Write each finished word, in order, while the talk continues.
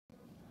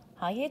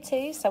Hi Year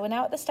 2, so we're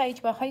now at the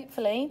stage where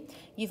hopefully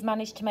you've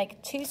managed to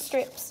make 2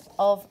 strips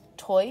of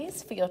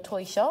toys for your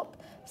toy shop.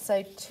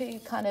 So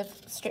 2 kind of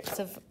strips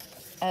of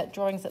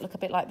drawings that look a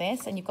bit like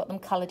this, and you've got them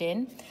coloured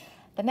in.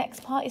 The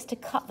next part is to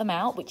cut them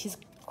out, which is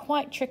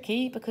quite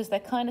tricky because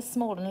they're kind of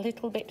small and a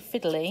little bit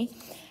fiddly.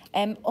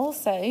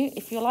 Also,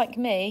 if you're like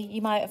me,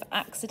 you might have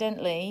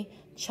accidentally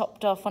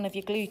chopped off one of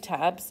your glue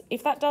tabs.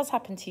 If that does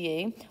happen to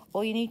you,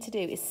 all you need to do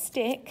is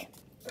stick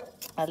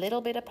a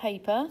little bit of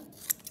paper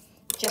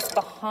just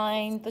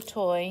behind the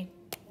toy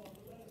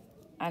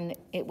and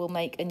it will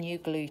make a new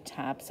glue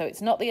tab. So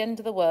it's not the end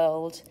of the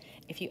world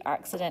if you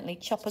accidentally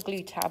chop a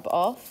glue tab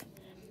off.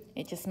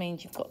 It just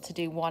means you've got to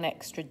do one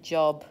extra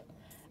job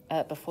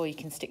before you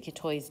can stick your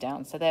toys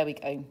down. So there we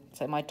go.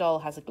 So my doll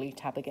has a glue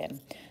tab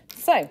again.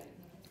 So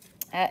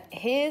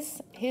here's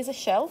a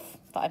shelf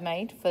that I've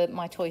made for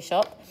my toy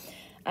shop.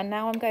 And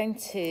now I'm going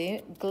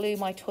to glue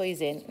my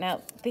toys in.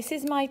 Now, this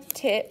is my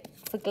tip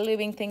for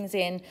gluing things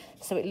in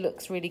so it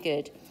looks really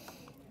good.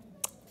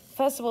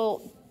 First of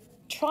all,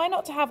 try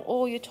not to have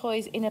all your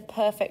toys in a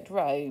perfect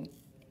row.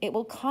 It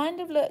will kind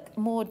of look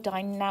more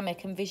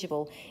dynamic and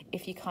visual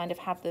if you kind of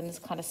have them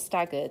kind of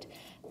staggered.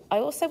 I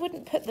also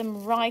wouldn't put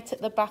them right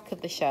at the back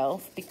of the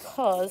shelf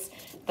because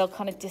they'll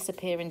kind of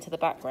disappear into the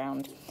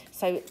background.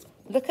 So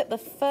look at the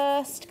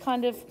first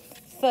kind of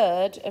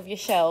third of your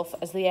shelf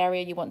as the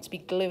area you want to be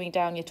gluing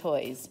down your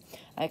toys.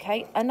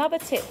 Okay, another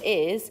tip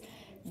is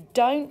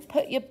don't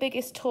put your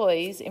biggest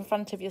toys in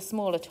front of your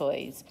smaller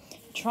toys.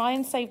 Try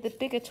and save the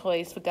bigger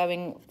toys for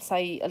going,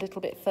 say, a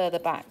little bit further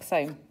back. So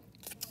I'm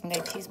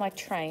going to use my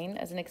train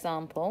as an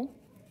example.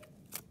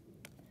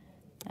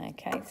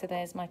 Okay, so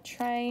there's my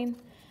train,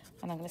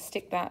 and I'm going to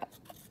stick that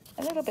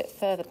a little bit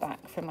further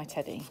back from my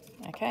teddy.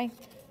 Okay,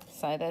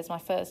 so there's my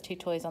first 2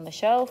 toys on the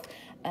shelf.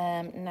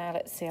 Now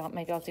let's see,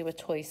 maybe I'll do a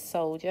toy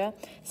soldier.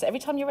 So every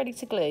time you're ready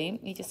to glue,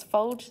 you just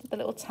fold the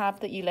little tab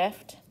that you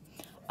left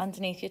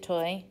underneath your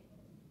toy,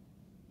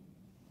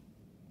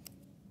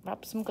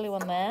 rub some glue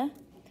on there,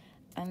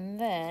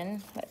 and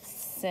then let's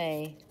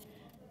see,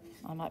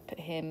 I might put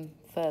him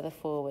further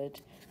forward.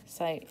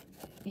 So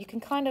you can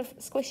kind of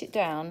squish it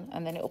down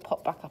and then it will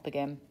pop back up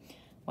again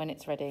when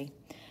it's ready.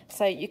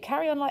 So you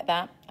carry on like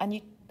that, and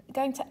you're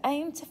going to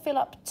aim to fill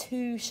up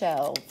 2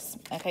 shelves.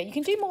 Okay, you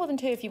can do more than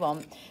 2 if you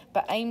want,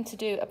 but aim to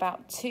do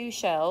about 2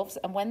 shelves,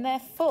 and when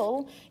they're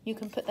full, you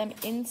can put them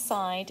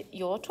inside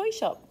your toy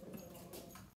shop.